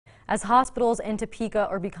As hospitals in Topeka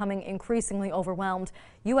are becoming increasingly overwhelmed,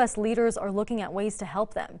 U.S. leaders are looking at ways to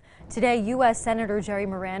help them. Today, U.S. Senator Jerry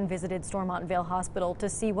Moran visited Stormont Vail Hospital to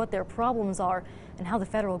see what their problems are and how the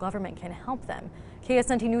federal government can help them.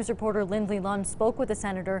 KSNT News reporter Lindley Lund spoke with the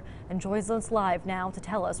senator and joins us live now to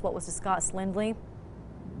tell us what was discussed. Lindley?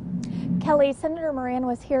 Kelly, Senator Moran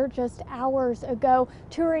was here just hours ago,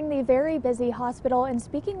 touring the very busy hospital and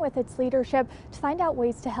speaking with its leadership to find out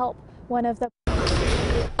ways to help. One of the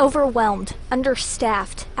overwhelmed,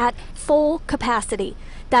 understaffed, at full capacity.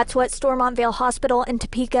 That's what Stormont Vail Hospital in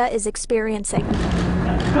Topeka is experiencing.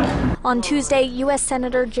 On Tuesday, U.S.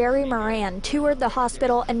 Senator Jerry Moran toured the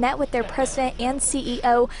hospital and met with their president and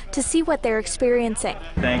CEO to see what they're experiencing.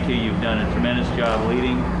 Thank you. You've done a tremendous job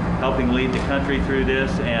helping lead the country through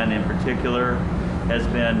this, and in particular has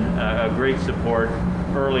been a great support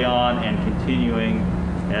early on and continuing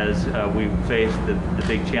as we face the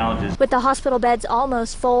big challenges. With the hospital beds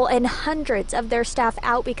almost full and hundreds of their staff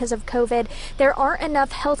out because of COVID, there aren't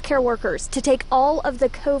enough healthcare workers to take all of the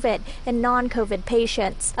COVID and non-COVID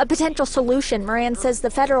patients. A potential solution Moran says the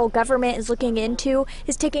federal government is looking into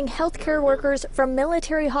is taking healthcare workers from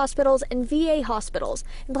military hospitals and VA hospitals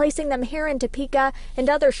and placing them here in Topeka and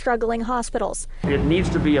other struggling hospitals. It needs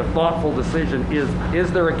to be a thoughtful decision. Is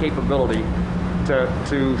there a capability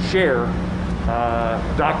to share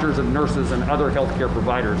doctors and nurses and other healthcare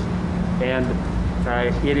providers, and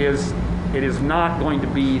it is not going to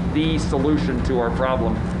be the solution to our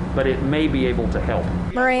problem, but it may be able to help.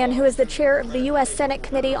 Moran, who is the chair of the U.S. Senate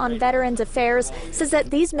Committee on Veterans Affairs, says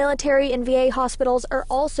that these military and VA hospitals are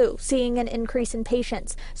also seeing an increase in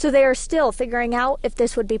patients, so they are still figuring out if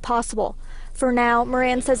this would be possible. For now,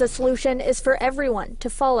 Moran says a solution is for everyone to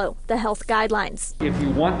follow the health guidelines. If you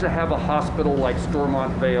want to have a hospital like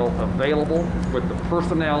Stormont Vail available with the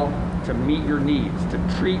personnel to meet your needs,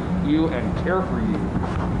 to treat you and care for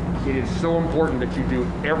you, it is so important that you do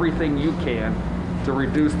everything you can to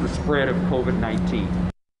reduce the spread of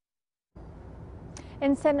COVID-19.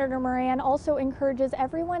 And Senator Moran also encourages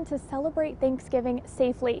everyone to celebrate Thanksgiving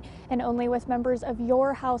safely and only with members of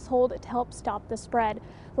your household to help stop the spread.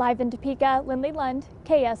 Live in Topeka, Lindley Lund,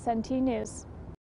 KSNT News.